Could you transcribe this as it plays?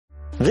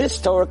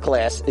This Torah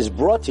class is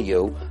brought to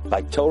you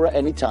by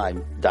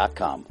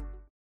TorahAnytime.com.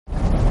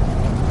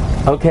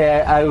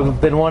 Okay,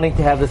 I've been wanting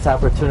to have this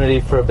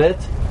opportunity for a bit.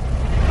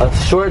 A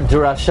short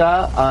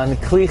drasha on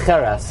Kli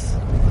Cheres.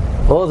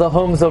 All the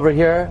homes over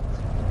here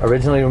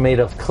originally were made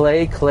of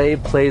clay. Clay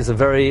plays a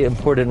very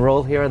important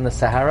role here in the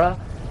Sahara.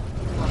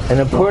 An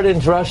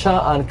important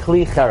drasha on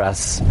Kli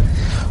Cheres.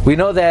 We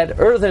know that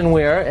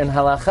earthenware in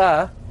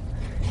Halacha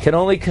can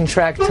only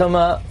contract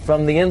Tumah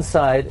from the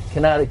inside,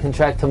 cannot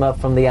contract Tumah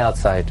from the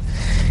outside.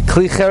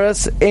 Kli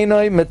Cheres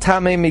einoi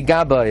metame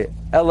migabai.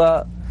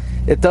 Ella,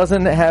 it's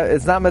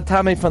not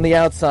metame from the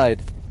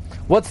outside.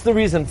 What's the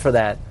reason for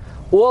that?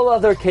 All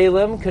other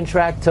kelim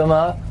contract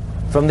Tumah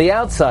from the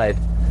outside.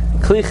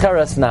 Kli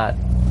Cheres not.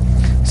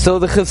 So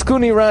the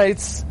Chizkuni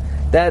writes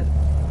that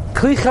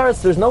Kli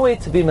Cheres, there's no way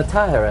to be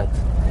metaheret.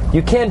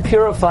 You can't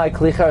purify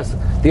Kli Cheres.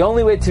 The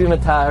only way to be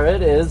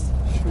metaheret is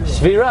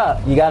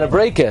shvira. You got to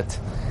break it.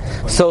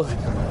 So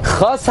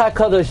Chas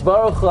HaKadosh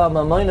Baruch Hu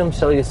Amamonim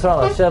Shel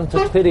Yisrael, Hashem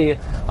took pity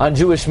on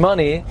Jewish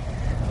money,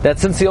 that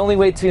since the only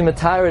way to be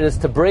metaheret is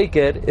to break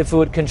it, if it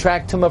would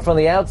contract Tumah from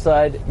the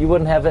outside, you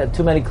wouldn't have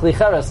too many Kli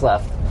Cheres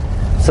left.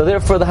 So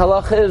therefore the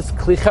halacha is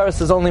Kli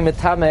Cheres is only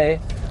metame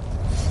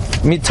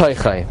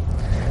mitoichai.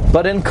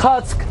 But in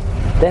Kotsk,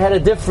 they had a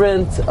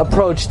different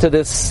approach to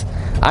this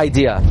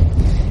idea.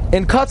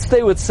 In Kotsk,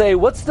 they would say,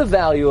 what's the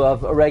value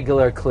of a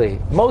regular Kli?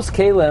 Most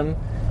Kalim,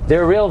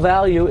 their real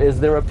value is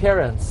their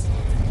appearance.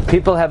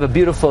 People have a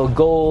beautiful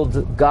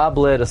gold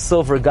goblet, a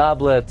silver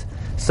goblet,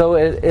 so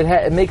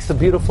it makes a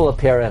beautiful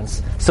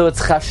appearance. So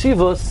its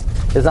chashivus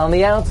is on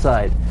the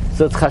outside.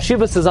 So its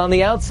chashivus is on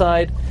the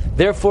outside,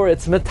 therefore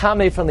it's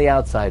metame from the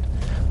outside.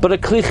 But a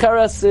Kli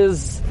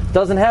Cheres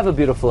doesn't have a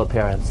beautiful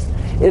appearance.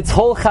 Its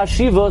whole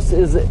chashivus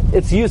is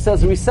its use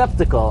as a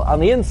receptacle on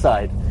the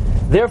inside.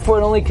 Therefore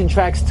it only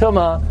contracts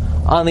Tumah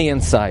on the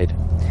inside.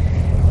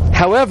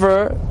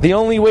 However, the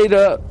only way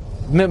to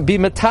be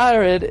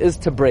metared is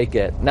to break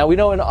it. Now we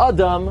know in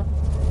Adam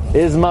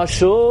is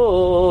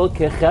mashul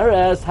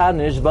kecheres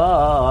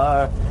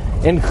hanishbar.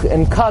 In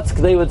Kotsk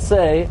they would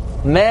say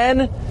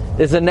man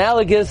is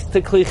analogous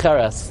to Kli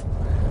Cheres.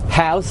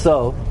 How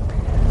so?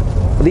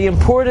 The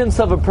importance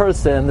of a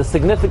person, the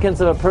significance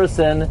of a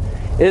person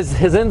is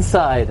his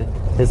inside,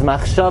 his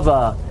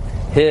machshava,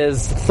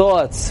 his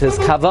thoughts, his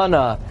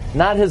kavana,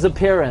 not his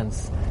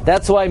appearance.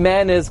 That's why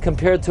man is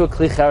compared to a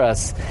Kli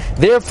Cheres.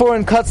 Therefore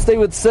in Kotsk they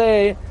would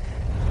say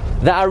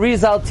the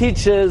Arizal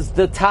teaches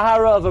the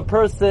tahara of a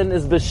person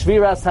is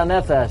b'shviras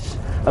hanefesh.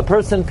 A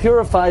person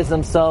purifies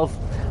himself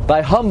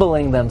by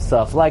humbling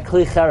themselves, like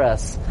Kli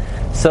Cheres.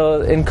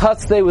 So in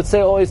Kotsk they would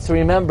say always to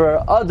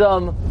remember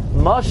Adam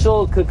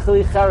mashul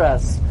k'Kli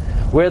Cheres,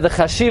 where the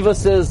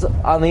chashivus is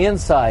on the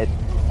inside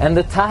and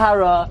the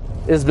tahara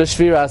is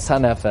b'shviras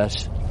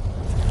hanefesh.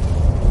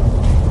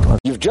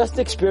 You've just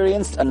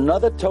experienced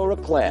another Torah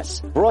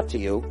class brought to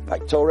you by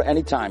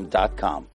TorahAnytime.com.